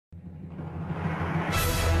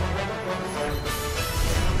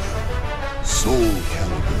Soul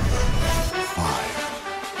Calibur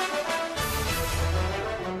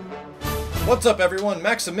 5. What's up everyone,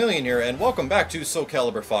 Maximilian here, and welcome back to Soul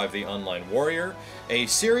Calibur 5 The Online Warrior, a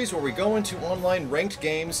series where we go into online ranked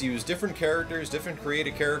games, use different characters, different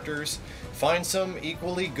created characters, find some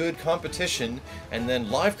equally good competition, and then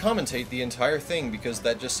live commentate the entire thing because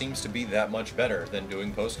that just seems to be that much better than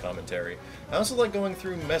doing post-commentary. I also like going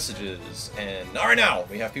through messages, and right now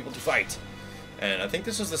we have people to fight. And I think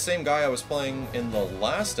this is the same guy I was playing in the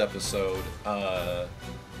last episode.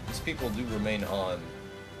 These people do remain on.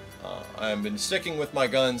 I've been sticking with my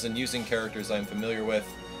guns and using characters I'm familiar with,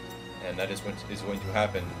 and that is what is going to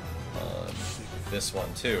happen on this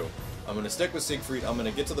one too. I'm going to stick with Siegfried. I'm going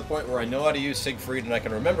to get to the point where I know how to use Siegfried and I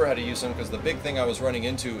can remember how to use him, because the big thing I was running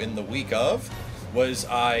into in the week of was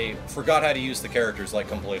I forgot how to use the characters, like,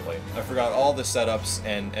 completely. I forgot all the setups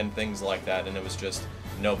and things like that, and it was just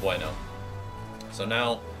no bueno. So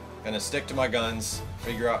now, I'm going to stick to my guns,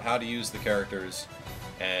 figure out how to use the characters,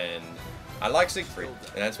 and I like Siegfried,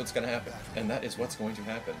 and that's what's going to happen. And that is what's going to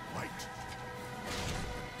happen.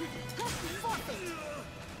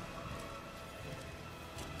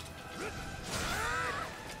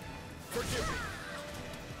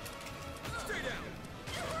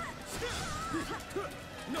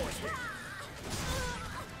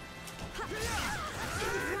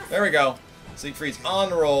 There we go. Siegfried's on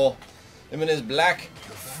the roll. Him and his black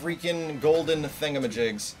freaking golden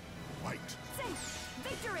thingamajigs.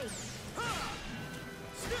 Victory!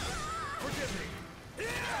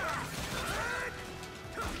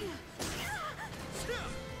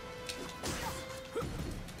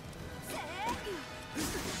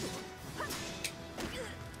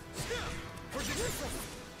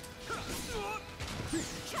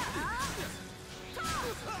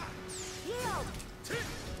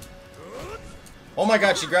 Oh my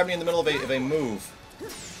god, she grabbed me in the middle of a move.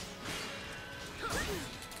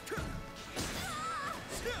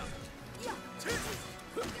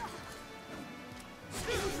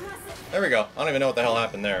 There we go. I don't even know what the hell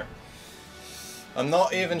happened there. I'm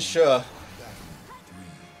not even sure.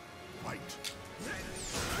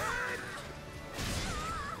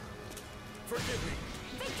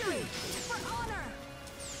 Victory! For honor!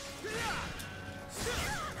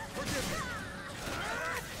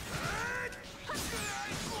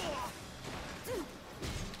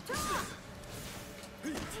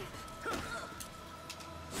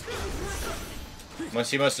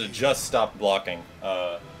 She must have just stopped blocking.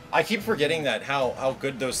 I keep forgetting that how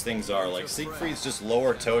good those things are. Like, Siegfried's just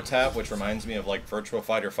lower toe tap, which reminds me of like Virtua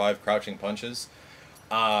Fighter 5 crouching punches.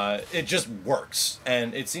 It just works,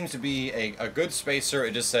 and it seems to be a good spacer.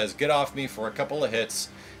 It just says, get off me for a couple of hits,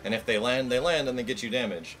 and if they land, and they get you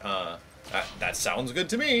damage. That sounds good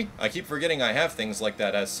to me. I keep forgetting I have things like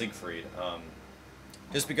that as Siegfried,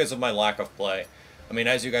 just because of my lack of play. I mean,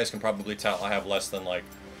 as you guys can probably tell, I have less than like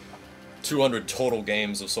 200 total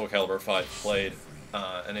games of Soul Calibur 5 played,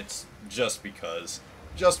 and it's just because.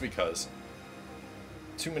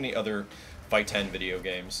 Too many other Fight 10 video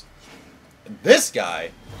games. This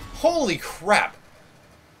guy, holy crap,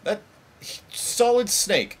 that Solid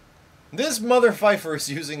Snake. This mother Pfeiffer is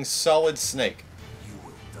using Solid Snake.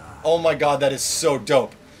 Oh my god, that is so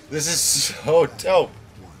dope. This is so dope.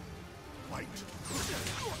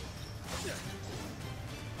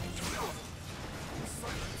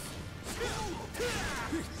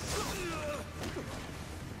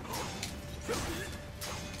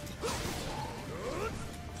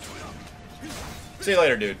 See you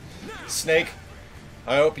later, dude. Snake,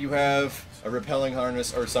 I hope you have a repelling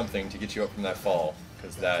harness or something to get you up from that fall,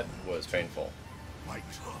 because that was painful.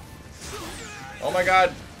 Oh my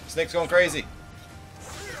god, Snake's going crazy.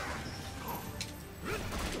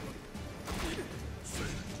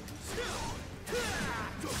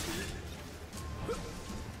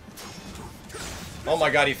 Oh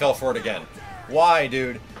my god, he fell for it again. Why,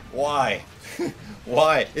 dude? Why?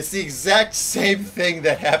 Why? It's the exact same thing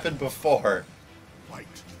that happened before.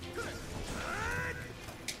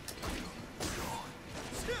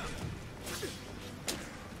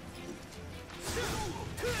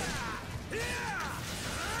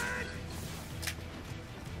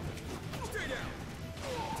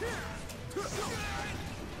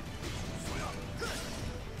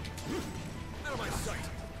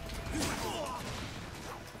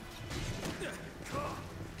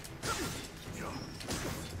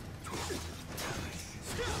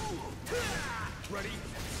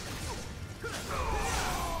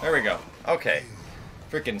 There we go. Okay.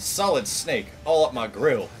 Freaking Solid Snake all up my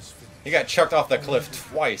grill. He got chucked off the cliff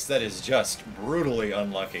twice. That is just brutally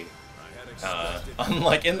unlucky. I'm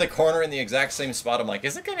like in the corner in the exact same spot. I'm like,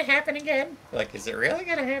 is it gonna happen again? Like, is it really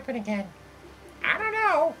gonna happen again? I don't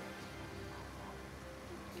know.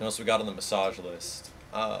 What else we got on the massage list?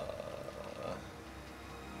 I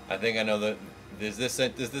think I know that this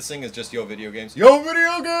thing is just Yo Video Games. Yo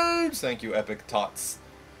Video Games! Thank you, Epic Tots.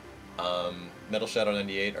 Metal Shadow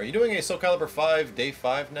 98. Are you doing a Soul Calibur 5 Day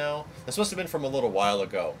 5 now? This must have been from a little while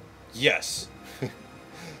ago. Yes.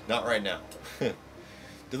 Not right now.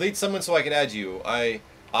 Delete someone so I can add you. I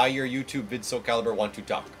your YouTube vid Soul Calibur want to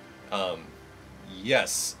talk.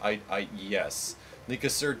 Yes. Yes. Nika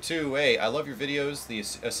Sir 2, hey, I love your videos. The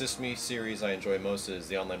Assist Me series I enjoy most is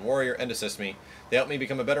The Online Warrior and Assist Me. They help me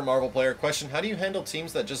become a better Marvel player. Question, how do you handle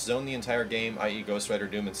teams that just zone the entire game, i.e. Ghost Rider,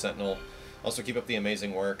 Doom, and Sentinel? Also, keep up the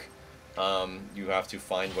amazing work. You have to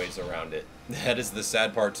find ways around it. That is the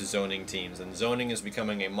sad part to zoning teams, and zoning is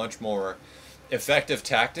becoming a much more effective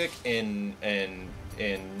tactic in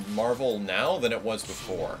Marvel now than it was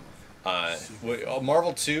before.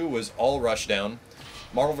 Marvel 2 was all rush down.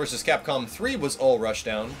 Marvel vs. Capcom 3 was all rush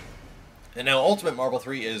down. And now Ultimate Marvel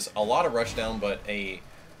 3 is a lot of rush down, but a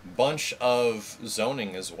bunch of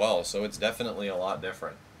zoning as well. So it's definitely a lot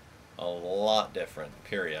different. A lot different.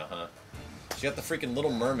 Period, huh? She got the freaking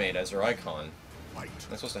Little Mermaid as her icon. I'm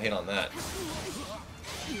supposed to hate on that.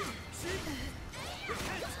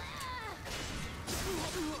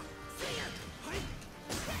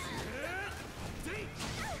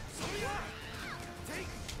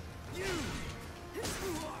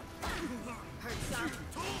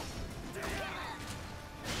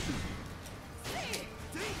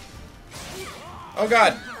 Oh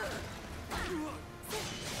god!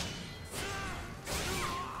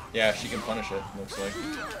 Yeah, she can punish it, looks like.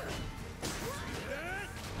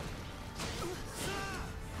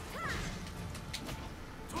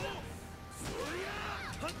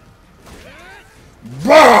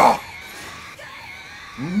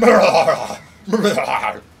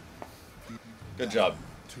 Good job.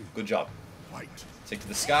 Good job. Take to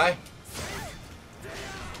the sky.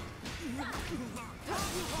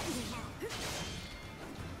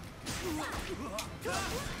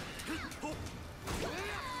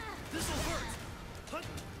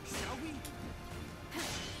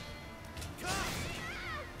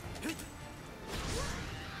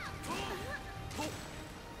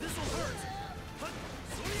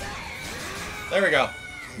 There we go.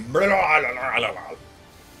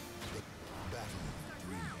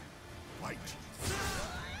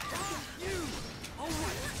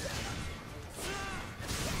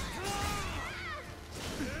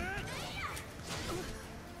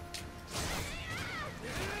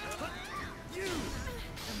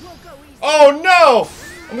 Oh no!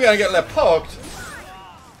 I'm gonna get left poked.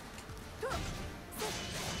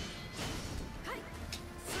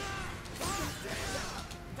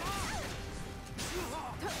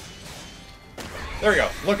 There we go.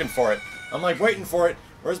 Looking for it. I'm like waiting for it.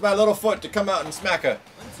 Where's my little foot to come out and smack her?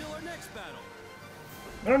 Until our next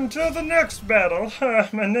battle. Until the next battle.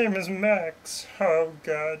 My name is Max. Oh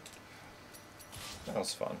god. That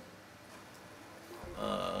was fun.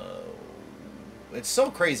 It's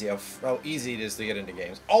so crazy how easy it is to get into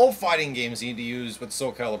games. All fighting games need to use what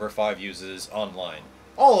Soul Calibur 5 uses online.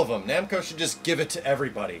 All of them. Namco should just give it to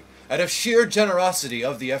everybody. Out of sheer generosity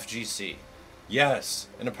of the FGC. Yes,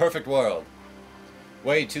 in a perfect world.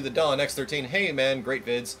 Way to the Dawn X13. Hey man, great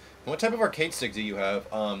vids. What type of arcade stick do you have?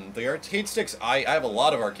 The arcade sticks, I have a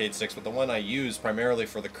lot of arcade sticks, but the one I use primarily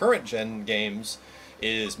for the current gen games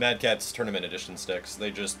is Mad Catz Tournament Edition sticks.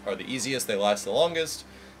 They just are the easiest, they last the longest,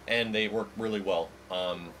 and they work really well.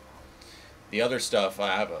 The other stuff,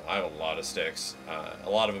 I have a lot of sticks. A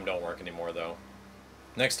lot of them don't work anymore though.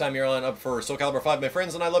 Next time you're up for Soul Calibur 5, my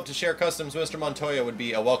friends, and I love to share customs, Mr. Montoya would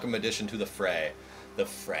be a welcome addition to the fray. The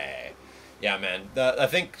fray. Yeah, man. I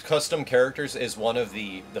think custom characters is one of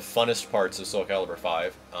the funnest parts of Soul Calibur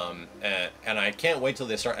 5. And I can't wait till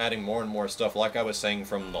they start adding more and more stuff. Like I was saying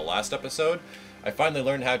from the last episode, I finally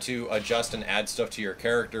learned how to adjust and add stuff to your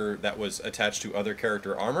character that was attached to other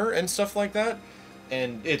character armor and stuff like that.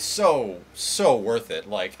 And it's so worth it.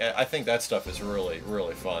 Like, I think that stuff is really,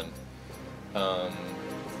 really fun. I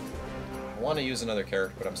want to use another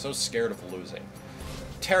character, but I'm so scared of losing.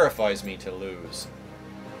 It terrifies me to lose.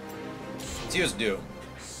 Let's use Doom.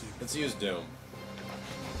 Let's use Doom.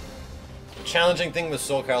 The challenging thing with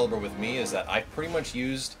Soul Calibur with me is that I pretty much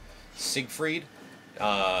used Siegfried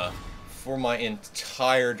for my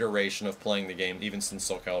entire duration of playing the game, even since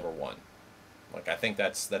Soul Calibur 1. Like, I think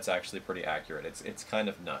that's actually pretty accurate. It's kind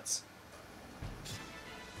of nuts.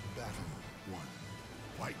 Battle 1.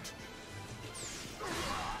 Fight.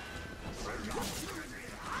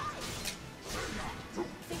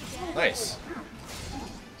 Nice.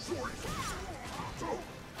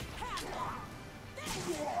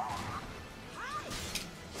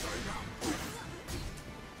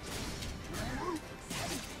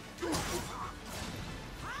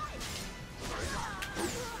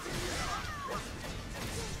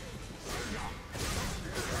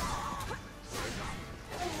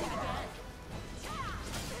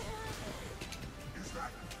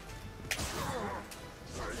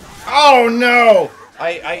 Oh no!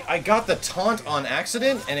 I got the taunt on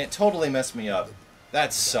accident and it totally messed me up.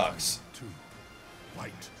 That sucks. 2.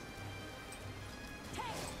 Fight.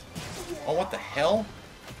 Oh, what the hell?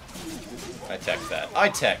 I teched that. I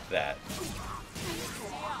teched that.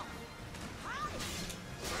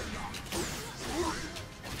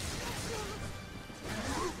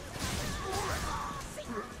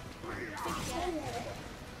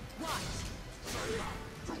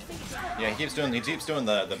 Yeah, he keeps doing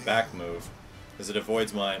the back move because it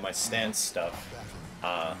avoids my stance stuff.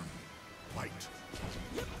 Fight.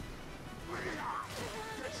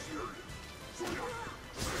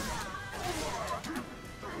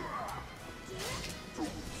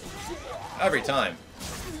 Every time.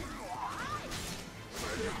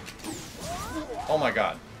 Oh my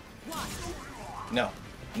god. No.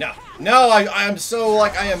 No. No, I'm so,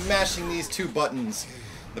 like, I am mashing these two buttons.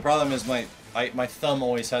 The problem is my thumb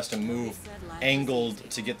always has to move angled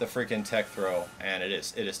to get the freaking tech throw, and it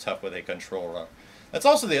is tough with a controller. That's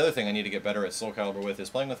also the other thing I need to get better at Soul Calibur with, is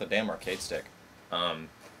playing with a damn arcade stick. I'm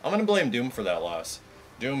gonna blame Doom for that loss.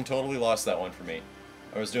 Doom totally lost that one for me.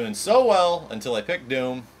 I was doing so well until I picked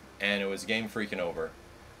Doom, and it was game freaking over.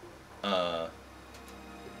 Yeah,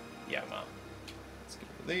 Mom. Let's get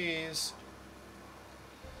rid of these.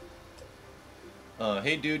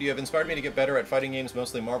 Hey dude, you have inspired me to get better at fighting games,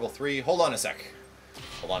 mostly Marvel 3. Hold on a sec.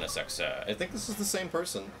 Hold on a sec, sir. I think this is the same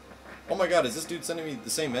person. Oh my god, is this dude sending me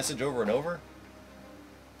the same message over and over?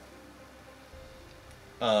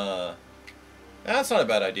 That's not a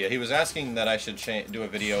bad idea. He was asking that I should do a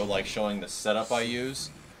video like showing the setup I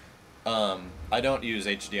use. I don't use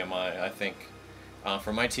HDMI, I think.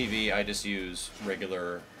 For my TV, I just use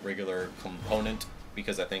regular component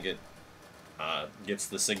because I think it gets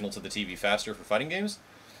the signal to the TV faster for fighting games,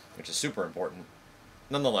 which is super important.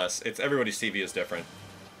 Nonetheless, everybody's TV is different.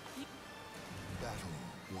 Battle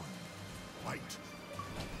 1. Fight.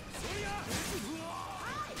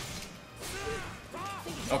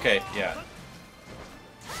 Okay, yeah.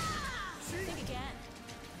 Think again.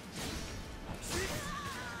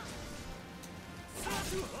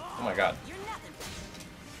 Oh my god. You're nothing.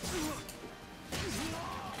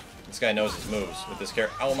 This guy knows his moves with this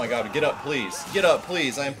character. Oh my god, get up please. Get up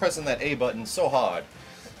please. I am pressing that A button so hard.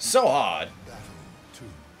 So hard. Battle 2.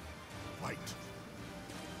 Fight.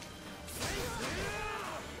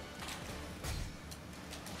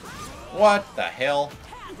 What the hell?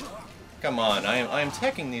 Come on, I am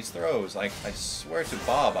teching these throws. I swear to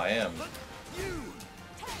Bob I am.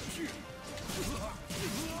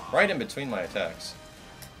 Right in between my attacks.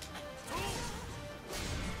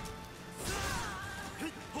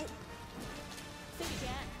 Think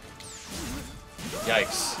again.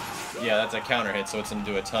 Yikes. Yeah, that's a counter hit, so it's gonna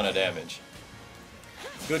do a ton of damage.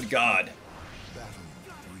 Good god. Battle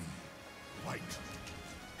 3. Fight.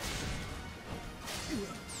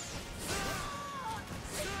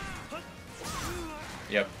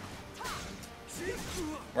 Yep.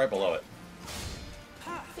 Right below it.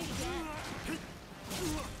 Think again.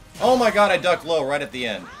 Oh my god, I ducked low right at the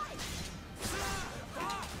end.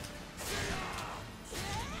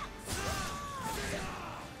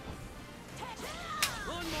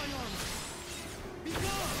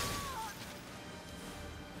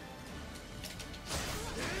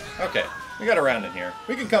 Okay, we got a round in here.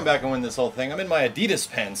 We can come back and win this whole thing. I'm in my Adidas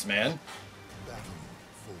pants, man. Battle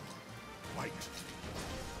 4. Fight.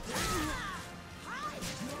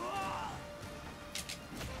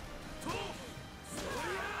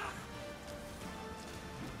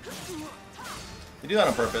 You do that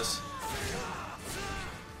on purpose.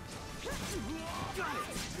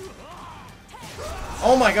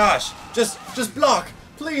 Oh my gosh! Just block!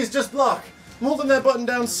 Please, just block! I'm holding that button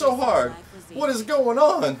down so hard. What is going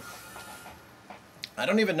on? I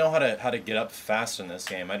don't even know how to get up fast in this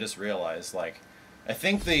game. I just realized, like, I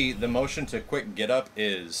think the motion to quick get up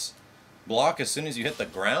is block as soon as you hit the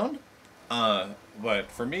ground.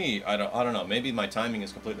 But for me, I don't know. Maybe my timing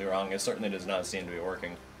is completely wrong. It certainly does not seem to be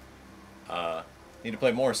working. Need to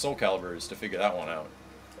play more Soul Caliburs to figure that one out.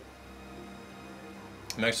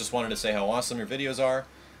 Max just wanted to say how awesome your videos are.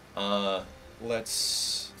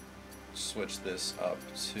 Let's switch this up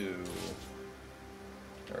to...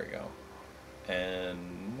 There we go.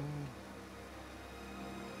 And...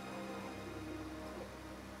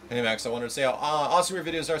 Hey Max, I wanted to say how awesome your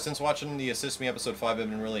videos are. Since watching the Assist Me episode 5, I've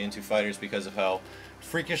been really into fighters because of how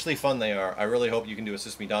freakishly fun they are. I really hope you can do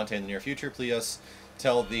Assist Me Dante in the near future. Please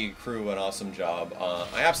tell the crew an awesome job.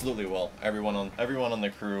 I absolutely will. Everyone on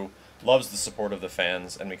the crew loves the support of the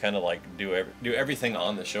fans, and we kind of like do everything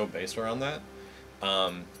on the show based around that.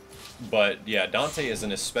 But yeah, Dante is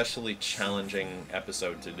an especially challenging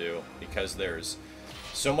episode to do because there's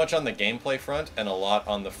So much on the gameplay front, and a lot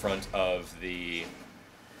on the front of the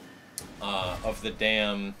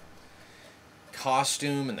damn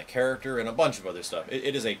costume and the character and a bunch of other stuff.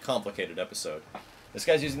 It is a complicated episode. This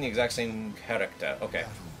guy's using the exact same character. Okay.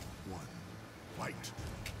 Battle 1. Fight.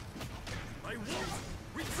 I won't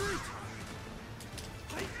retreat.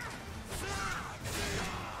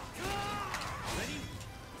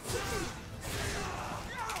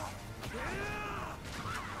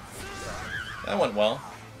 That went well.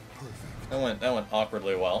 That went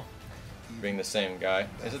awkwardly well. Being the same guy.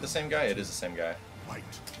 Is it the same guy? It is the same guy. Fight.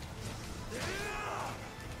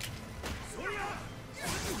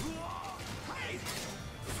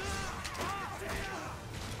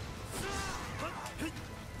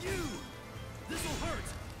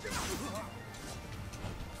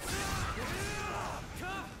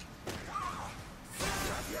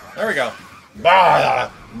 There we go.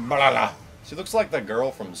 Blah, blah, blah. She looks like the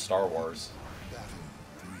girl from Star Wars. Battle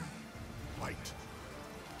 3. Fight.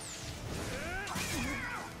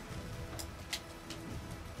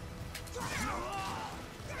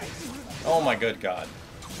 Oh my good god.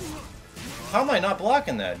 How am I not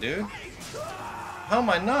blocking that, dude? How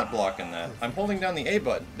am I not blocking that? I'm holding down the A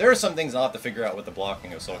button. There are some things I'll have to figure out with the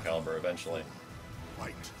blocking of Soul Calibur eventually.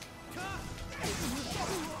 Fight.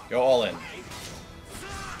 Go all in.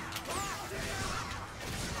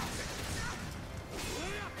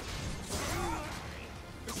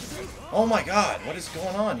 Oh my god, what is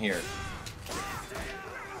going on here?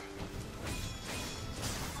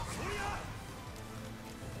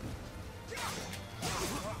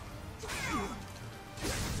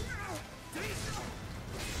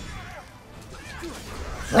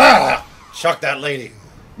 Chuck that lady.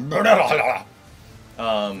 I don't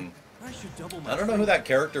know who that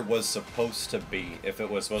character was supposed to be, if it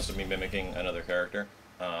was supposed to be mimicking another character.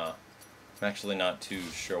 I'm actually not too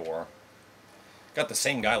sure. Got the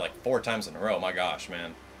same guy like 4 times in a row, my gosh,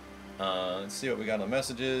 man. Let's see what we got on the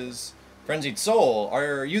messages. Frenzied Soul,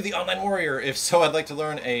 are you the online warrior? If so, I'd like to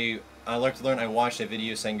learn. I watched a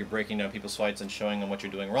video saying you're breaking down people's fights and showing them what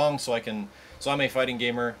you're doing wrong, so I'm a fighting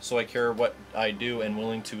gamer, so I care what I do and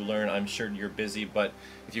willing to learn. I'm sure you're busy, but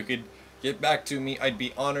if you could get back to me, I'd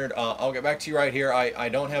be honored. I'll get back to you right here. I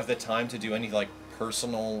don't have the time to do any like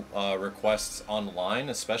personal requests online,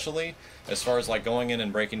 especially as far as like going in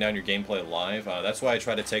and breaking down your gameplay live. That's why I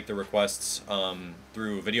try to take the requests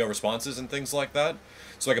through video responses and things like that,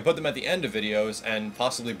 so I can put them at the end of videos and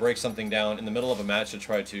possibly break something down in the middle of a match to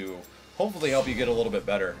try to hopefully help you get a little bit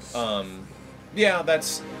better. Yeah,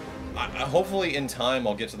 that's hopefully in time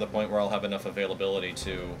I'll get to the point where I'll have enough availability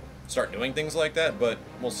to start doing things like that, but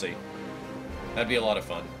we'll see. That'd be a lot of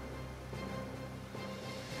fun.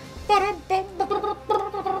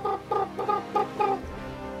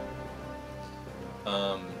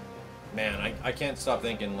 Man, I can't stop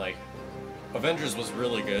thinking, like, Avengers was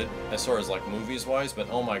really good as far as like movies wise, but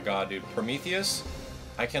oh my god, dude, Prometheus,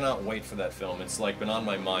 I cannot wait for that film. It's like been on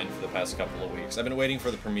my mind for the past couple of weeks. I've been waiting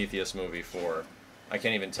for the Prometheus movie for, I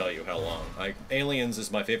can't even tell you how long. Aliens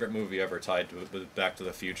is my favorite movie ever tied to Back to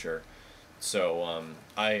the Future. So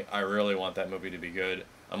I really want that movie to be good.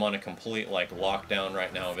 I'm on a complete like lockdown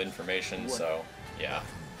right now of information, so yeah.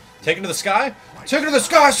 Take it to the sky? Take it to the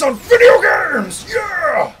sky, son! Video games!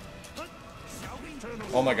 Yeah!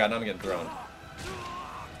 Oh my god, now I'm getting thrown.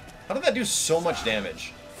 How did that do so much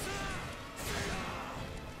damage?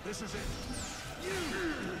 This is it.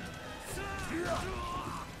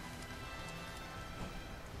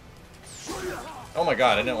 Oh my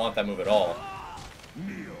god, I didn't want that move at all.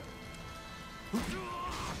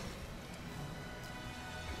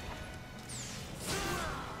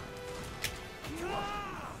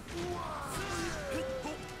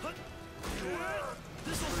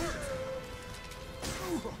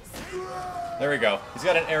 There we go. He's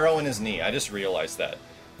got an arrow in his knee. I just realized that.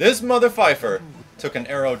 This mother Pfeiffer took an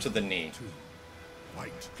arrow to the knee.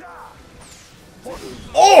 Fight.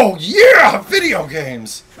 Oh yeah! Video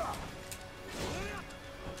games!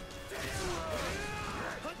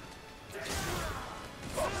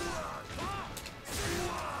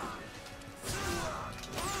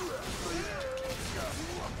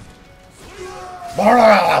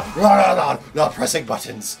 No, pressing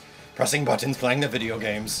buttons. Pressing buttons, playing the video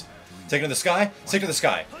games. Take it to the sky? Take it to the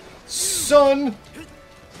sky. Son!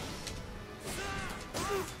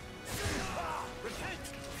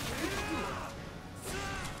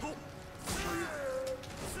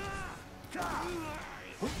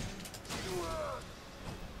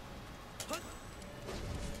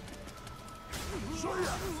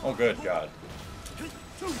 Oh, good God.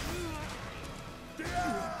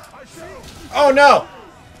 Oh, no!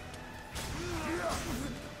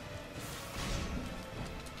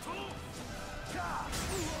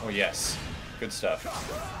 yes. Good stuff.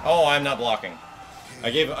 Oh, I'm not blocking.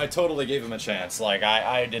 I totally gave him a chance. Like,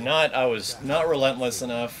 I was not relentless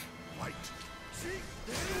enough. Fight.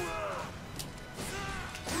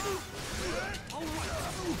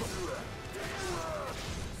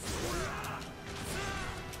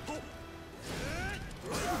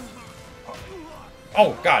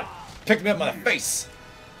 Oh, God. Picked me up in my face.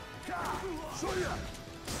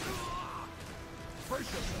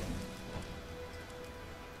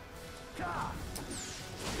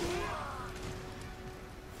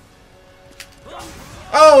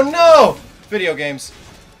 Oh, no! Video games.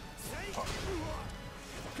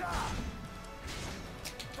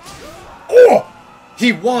 Oh!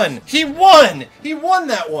 He won! He won! He won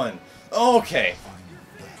that one! Okay.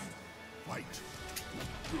 Fight.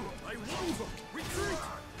 I won't retreat.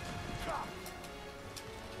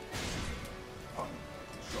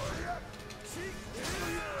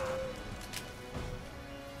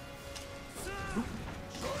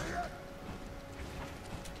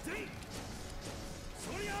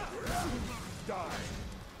 Die.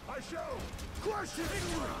 I shall crush it.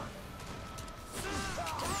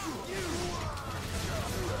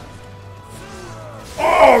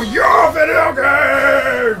 Oh, yeah, video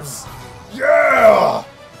games! Yeah!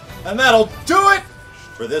 And that'll do it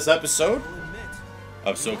for this episode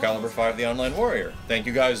of Soul Calibur 5 The Online Warrior. Thank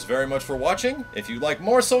you guys very much for watching. If you'd like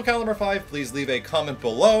more Soul Calibur 5, please leave a comment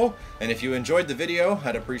below. And if you enjoyed the video,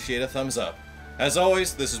 I'd appreciate a thumbs up. As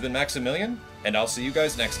always, this has been Maximilian, and I'll see you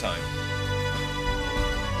guys next time.